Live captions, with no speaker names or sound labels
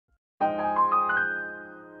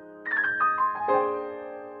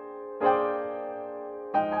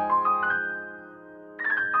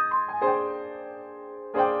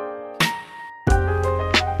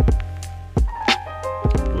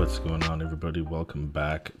everybody, welcome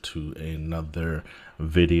back to another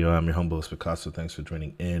video. I'm your humble host Picaso. Thanks for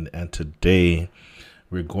joining in, and today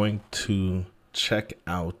we're going to check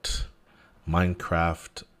out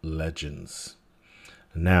Minecraft Legends.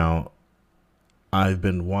 Now, I've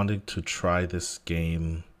been wanting to try this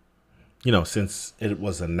game, since it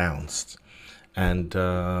was announced, and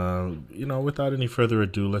without any further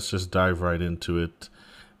ado, let's just dive right into it.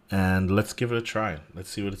 And let's give it a try. Let's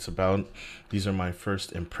see what it's about. These are my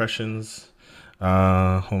first impressions.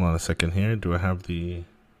 Hold on a second here. Do I have the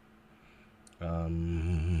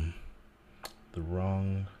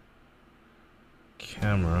wrong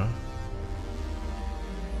camera?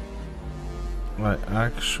 I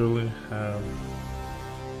actually have...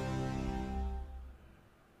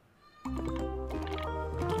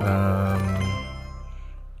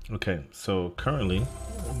 Okay, so currently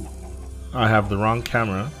I have the wrong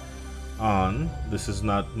camera on. This is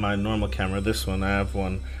not my normal camera. This one, I have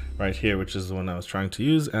one right here, which is the one I was trying to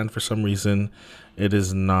use, and for some reason it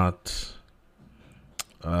is not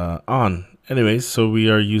on. Anyways, so we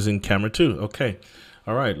are using camera 2. Okay,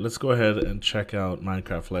 all right, let's go ahead and check out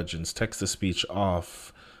Minecraft Legends. Text to speech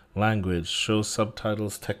off, language, show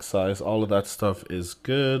subtitles, text size, all of that stuff is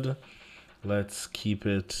good. Let's keep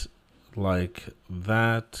it like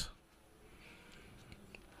that.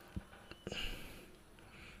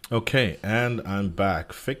 Okay, and I'm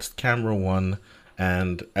back. Fixed camera 1,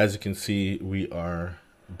 and as you can see, we are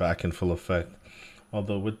back in full effect.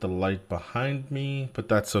 Although with the light behind me, but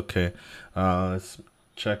that's okay. Let's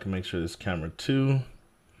check and make sure this camera 2,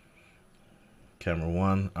 camera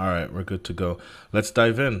 1. All right, we're good to go. Let's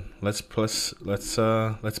dive in. Let's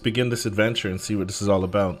begin this adventure and see what this is all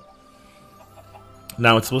about.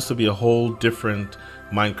 Now, it's supposed to be a whole different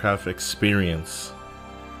Minecraft experience.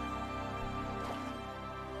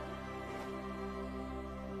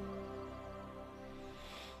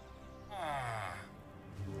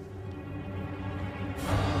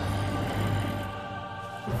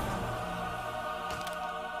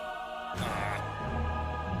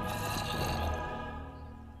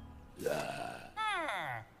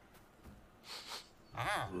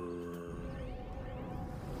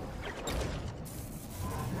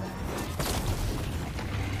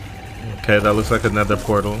 Okay, that looks like another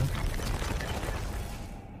portal.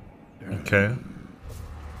 Okay.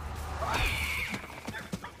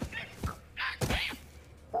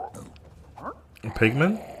 A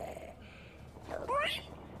pigman?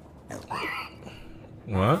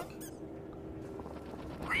 What?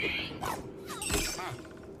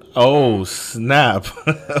 Oh, snap.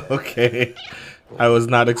 Okay. I was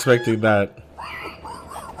not expecting that.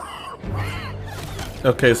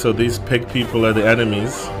 Okay, so these pig people are the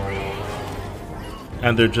enemies.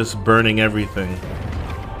 And they're just burning everything.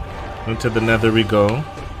 Into the nether we go.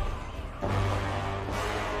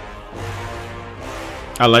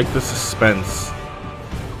 I like the suspense.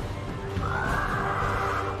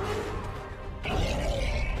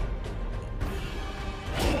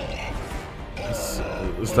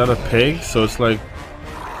 Is that a pig? So it's like...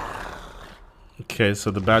 Okay, so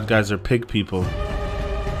the bad guys are pig people.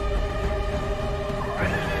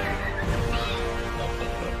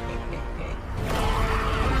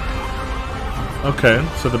 Okay,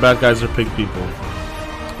 so the bad guys are pig people.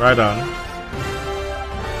 Right on.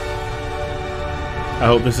 I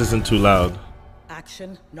hope this isn't too loud.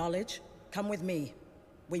 Action, knowledge, come with me.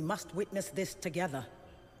 We must witness this together.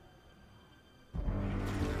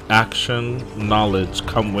 Action, knowledge,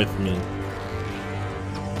 come with me.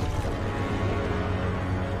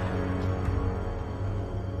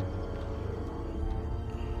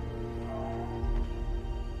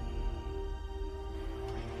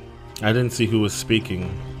 I didn't see who was speaking.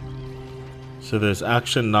 So there's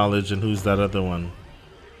action, knowledge, and who's that other one?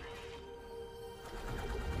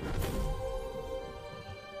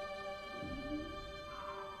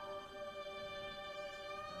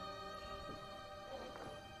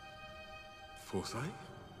 Foresight?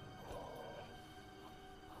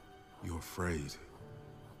 You're afraid.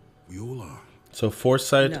 We all are. So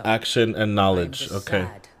foresight, No. action, and knowledge. I am just Okay.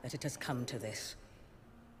 sad that it has come to this.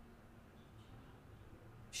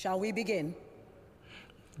 Shall we begin?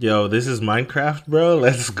 Yo, this is Minecraft, bro.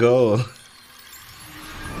 Let's go.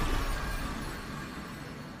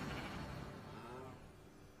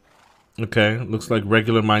 Okay, looks like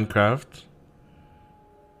regular Minecraft.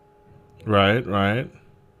 Right.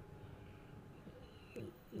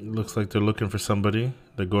 Looks like they're looking for somebody.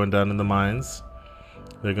 They're going down in the mines.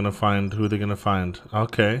 They're gonna find who they're gonna find.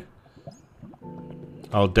 Okay.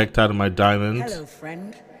 All decked out in my diamond. Hello,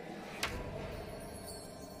 friend.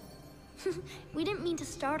 We didn't mean to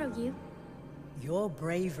startle you. Your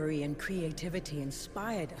bravery and creativity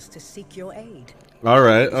inspired us to seek your aid. All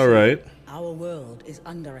right, all right. Our world is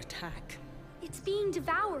under attack. It's being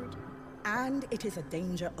devoured. And it is a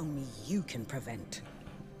danger only you can prevent.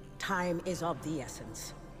 Time is of the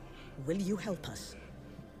essence. Will you help us?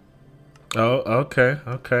 Oh, okay,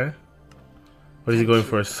 okay. What is he going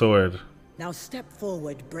for? A sword? Now step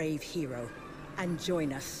forward, brave hero, and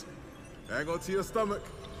join us. Hang on to your stomach.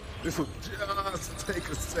 This will just take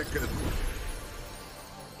a second.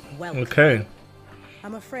 Welcome. Okay.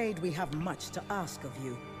 I'm afraid we have much to ask of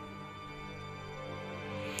you.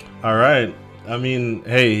 All right. I mean,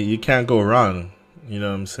 hey, you can't go wrong. You know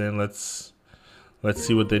what I'm saying? Let's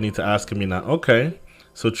see what they need to ask of me now. Okay.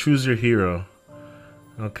 So choose your hero.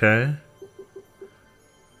 Okay.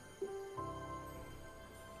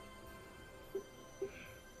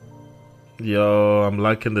 Yo, I'm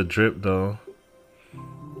liking the drip though.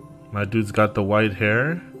 My dude's got the white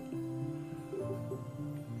hair.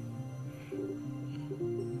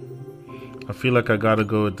 I feel like I gotta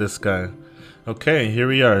go with this guy. Okay, here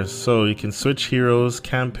we are. So you can switch heroes,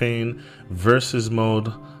 campaign, versus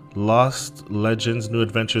mode, lost legends, new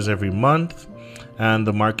adventures every month, and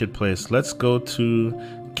the marketplace. Let's go to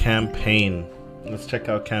campaign. Let's check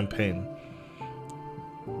out campaign.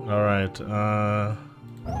 All right,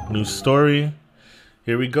 new story.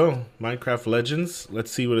 Here we go. Minecraft Legends.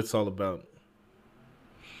 Let's see what it's all about.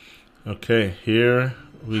 Okay, here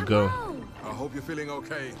we go. I hope you're feeling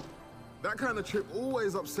okay. That kind of trip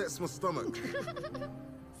always upsets my stomach.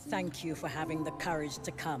 Thank you for having the courage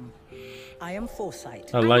to come. I am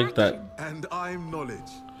Foresight. I like that. And I'm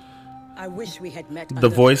Knowledge. I wish we had met. The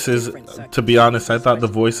voices, to be honest, I thought the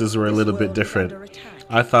voices were a little bit different.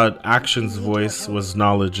 I thought Action's voice was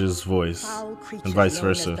Knowledge's voice, and vice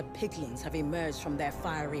versa. The piglins have emerged from their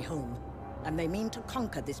fiery home, and they mean to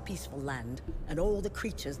conquer this peaceful land and all the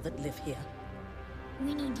creatures that live here.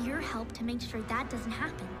 We need your help to make sure that doesn't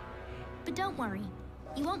happen. But don't worry,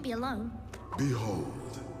 you won't be alone.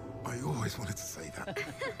 Behold, I always wanted to say that.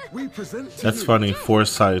 We present to That's you, funny.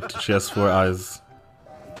 Foresight. She has 4 eyes.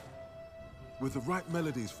 with the right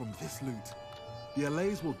melodies from this loot, the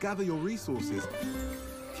LAs will gather your resources,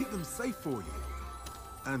 keep them safe for you,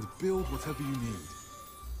 and build whatever you need.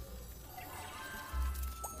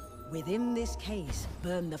 Within this case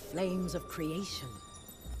burn the flames of creation.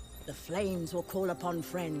 The flames will call upon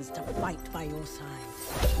friends to fight by your side.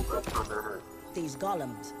 These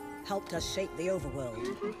golems helped us shape the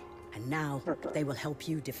overworld, and now they will help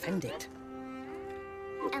you defend it.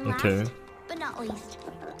 And last, but not least,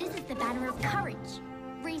 this is the banner of courage.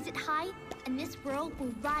 Raise it high, and this world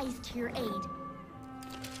will rise to your aid.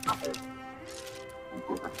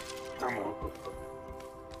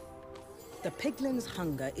 The piglins'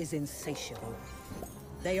 hunger is insatiable.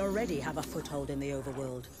 They already have a foothold in the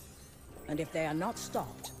overworld. And if they are not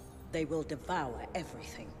stopped, they will devour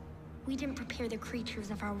everything. We didn't prepare the creatures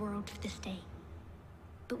of our world for this day.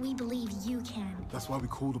 But we believe you can. That's why we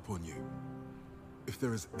called upon you. If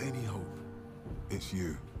there is any hope, it's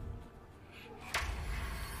you.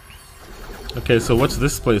 Okay, so what's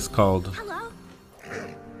this place called? Hello?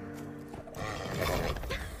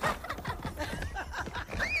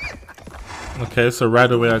 Okay, so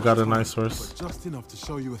right away I got a nice horse. But just enough to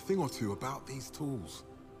show you a thing or two about these tools.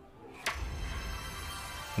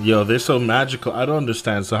 Yo, they're so magical. I don't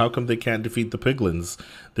understand. So how come they can't defeat the piglins?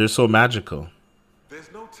 They're so magical. There's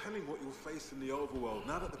no telling what you'll face in the overworld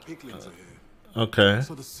now that the piglins are here. Okay.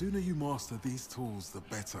 So the sooner you master these tools, the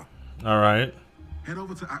better. All right. Head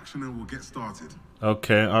over to Action and we'll get started.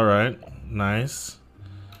 Okay, all right. Nice.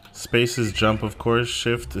 Space is jump, of course.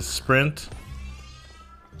 Shift is sprint.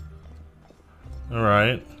 All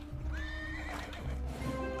right.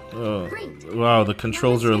 Oh, wow, the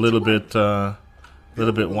controls are a little bit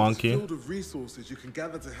wonky. Filled with resources you can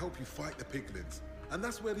gather to help you fight the piglins, and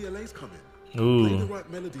that's where the LAs come in. Ooh. Play the right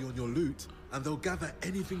melody on your loot, and they'll gather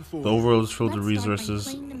anything for The you. overworld is filled with Let's start by resources.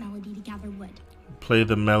 playing the melody to gather wood. Play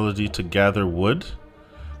the melody to gather wood.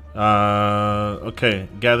 Okay,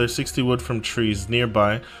 gather 60 wood from trees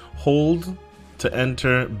nearby. Hold to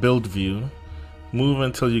enter build view. Move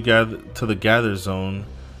until you gather to the gather zone.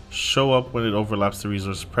 Show up when it overlaps the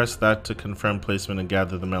resource. Press that to confirm placement and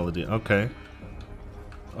gather the melody. Okay.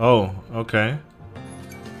 Oh, okay.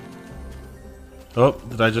 Oh,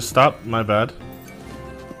 did I just stop? My bad.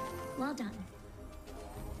 Well done.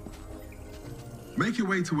 Make your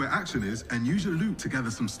way to where Action is and use your loot to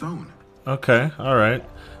gather some stone. Okay, alright.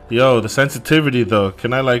 Yo, the sensitivity though.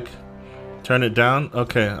 Can I like turn it down?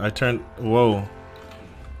 Okay, I turned. Whoa.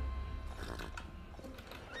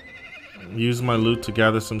 Use my loot to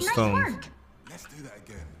gather some Nice stones. work. Let's do that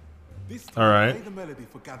again. This All right. play the melody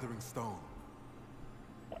for gathering stone.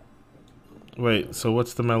 Wait, so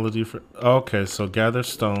what's the melody for... Okay, so gather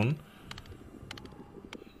stone.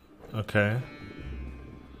 Okay.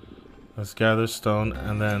 Let's gather stone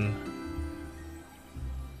and then...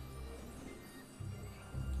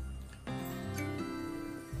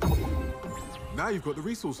 Now you've got the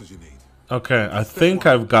resources you need. Okay, I think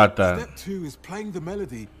I've got that. Step 2 is playing the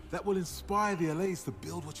melody that will inspire the LAs to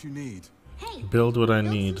build what you need. Hey, Build what I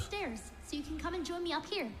build need. some stairs so you can come and join me up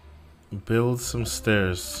here. Build some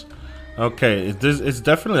stairs. Okay, it's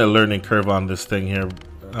definitely a learning curve on this thing here.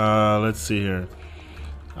 Let's see here.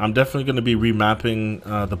 I'm definitely going to be remapping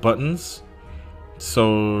the buttons.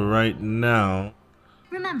 So right now...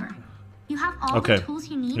 Remember, you have all the tools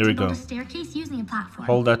you need to build a staircase using a platform.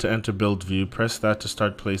 Hold that to enter build view. Press that to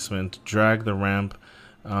start placement. Drag the ramp.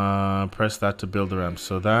 Press that to build the ramp.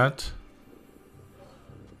 So that...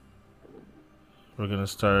 We're going to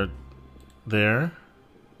start there.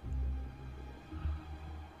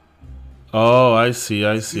 Oh, I see.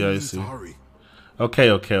 Okay.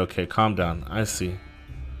 Calm down. I see.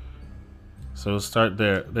 So we'll start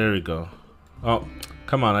there. There we go. Oh,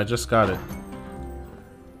 come on. I just got it.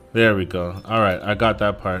 There we go. All right. I got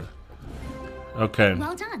that part. Okay.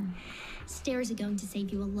 Well done. Stairs are going to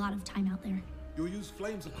save you a lot of time out there. You'll use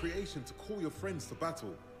flames of creation to call your friends to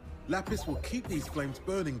battle. Lapis will keep these flames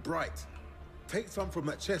burning bright. Take some from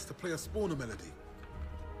that chest to play a spawner melody.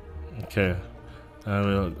 Okay. I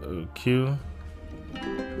will Q.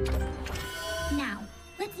 Now,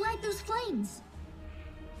 let's light those flames.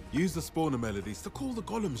 Use the spawner melodies to call the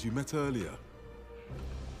golems you met earlier.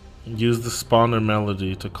 Use the spawner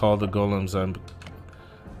melody to call the golems and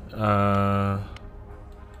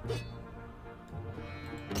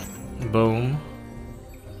boom.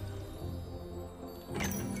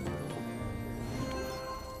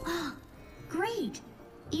 Great!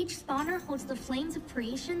 Each spawner holds the flames of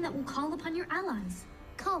creation that will call upon your allies.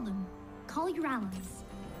 Call them. Call your allies.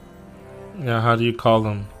 Yeah, how do you call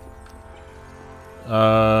them?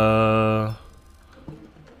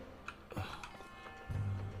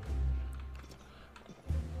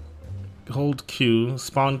 Hold Q.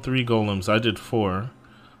 Spawn 3 golems. I did 4.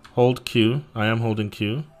 Hold Q. I am holding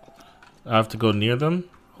Q. I have to go near them.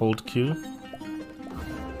 Hold Q.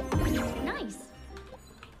 Nice.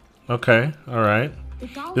 Okay, alright.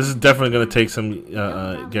 This is definitely going to take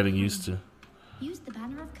some getting used to. Use the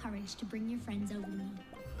banner of courage to bring your friends over to me.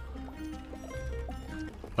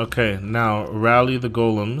 Okay, now rally the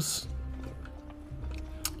golems.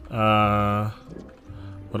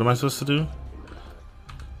 What am I supposed to do?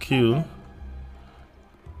 Q.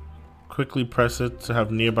 Quickly press it to have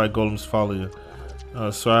nearby golems follow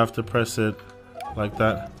you. So I have to press it like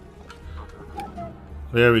that.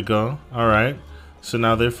 There we go. Alright. So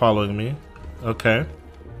now they're following me. Okay.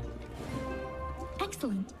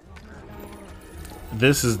 Excellent.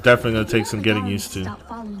 This is definitely going to take some getting used to. Stop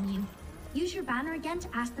following you. Use your banner again to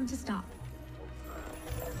ask them to stop.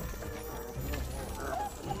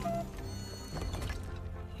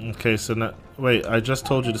 Okay, so now... Wait, I just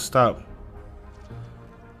told you to stop.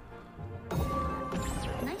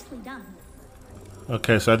 Nicely done.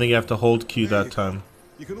 Okay, so I think you have to hold Q that time.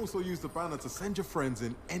 You can also use the banner to send your friends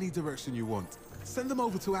in any direction you want. Send them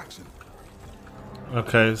over to action.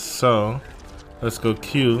 Okay, so let's go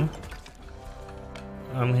Q.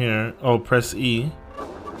 I'm here. Oh, press E.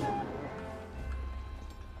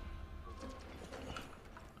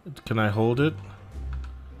 Can I hold it?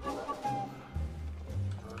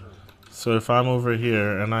 So if I'm over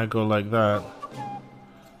here and I go like that,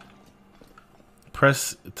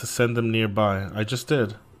 press to send them nearby. I just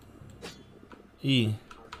did. E.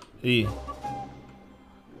 E.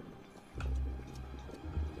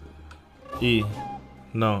 E.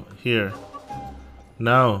 No, here.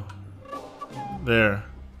 No. There.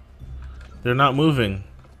 They're not moving.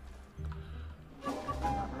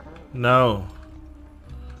 No.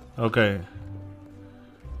 Okay.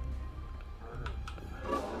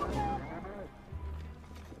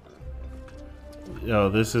 Yo,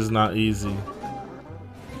 this is not easy.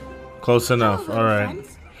 Close enough. All right.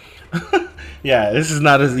 Yeah, this is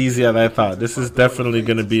not as easy as I thought. This is definitely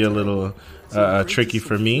going to be a little tricky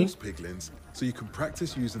for me. So you can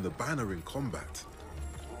practice using the banner in combat.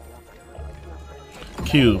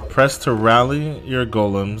 Q. Press to rally your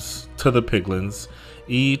golems to the piglins.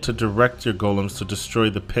 E. To direct your golems to destroy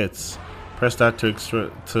the pits. Press that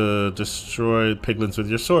to destroy piglins with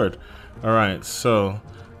your sword. Alright, so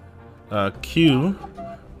Q.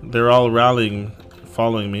 They're all rallying,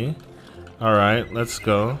 following me. Alright, let's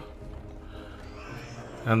go.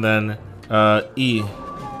 And then E.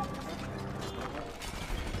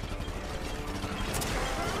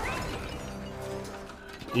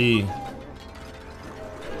 E.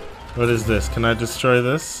 What is this? Can I destroy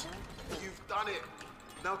this? You've done it.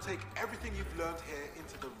 Now take everything you've learned here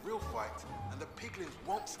into the real fight, and the piglins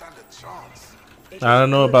won't stand a chance. I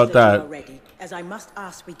don't know about that. Ready, as I must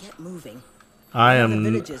ask we get moving. I One of the am.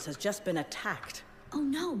 villages has just been attacked. Oh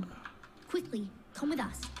no. Quickly, come with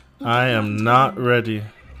us. I am not ready.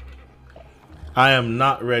 I am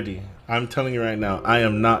not ready. I'm telling you right now, I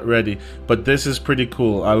am not ready. But this is pretty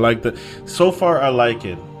cool. I like the. So far, I like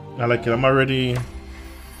it. I like it. I'm already.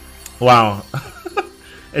 Wow.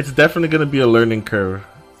 It's definitely going to be a learning curve.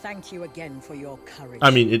 Thank you again for your courage. I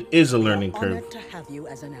mean, it is a learning We're curve. honored to have you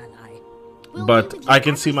as an ally. But I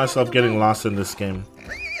can see myself getting lost in this game.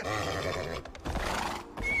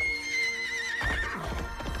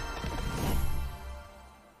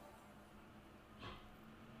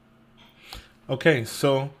 Okay,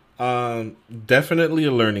 so definitely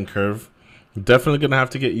a learning curve. Definitely gonna have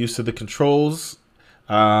to get used to the controls.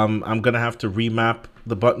 I'm gonna have to remap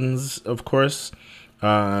the buttons, of course,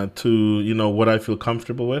 to what I feel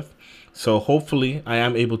comfortable with. So hopefully I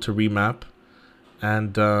am able to remap,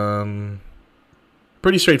 and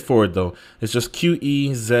pretty straightforward though. It's just Q,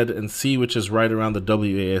 E, Z, and C, which is right around the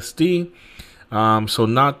WASD. So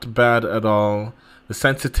not bad at all. The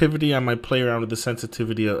sensitivity, I might play around with the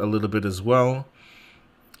sensitivity a little bit as well.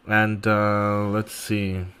 And let's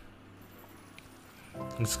see.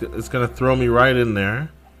 It's going to throw me right in there.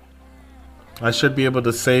 I should be able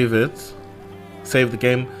to save it. Save the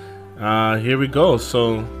game. Here we go.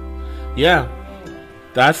 So, yeah.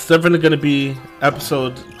 That's definitely going to be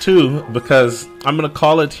episode 2, because I'm going to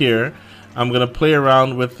call it here. I'm going to play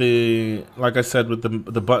around with the, like I said, with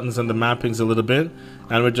the buttons and the mappings a little bit.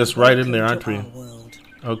 And we're just right in there, aren't we?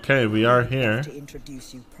 Okay, we are here. To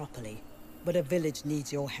introduce you properly, but a village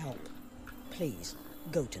needs your help. Please,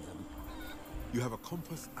 go to them. You have a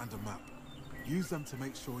compass and a map. Use them to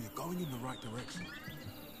make sure you're going in the right direction.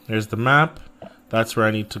 There's the map. That's where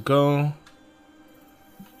I need to go.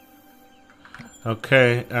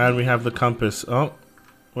 Okay, and we have the compass. Oh,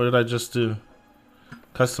 what did I just do?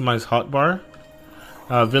 Customize hotbar.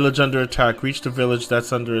 Village under attack. Reach the village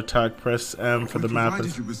that's under attack. Press M for the map.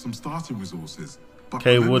 Provided you with some starting resources.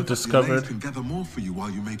 Okay, wood discovered. Can gather more for you while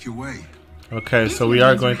you make your way. Okay, so we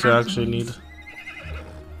are going to actually need.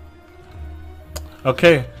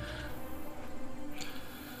 Okay.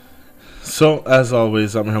 So as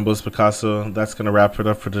always, I'm your humblest Picasso. That's gonna wrap it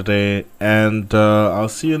up for today, and I'll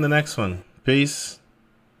see you in the next one. Peace.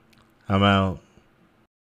 I'm out.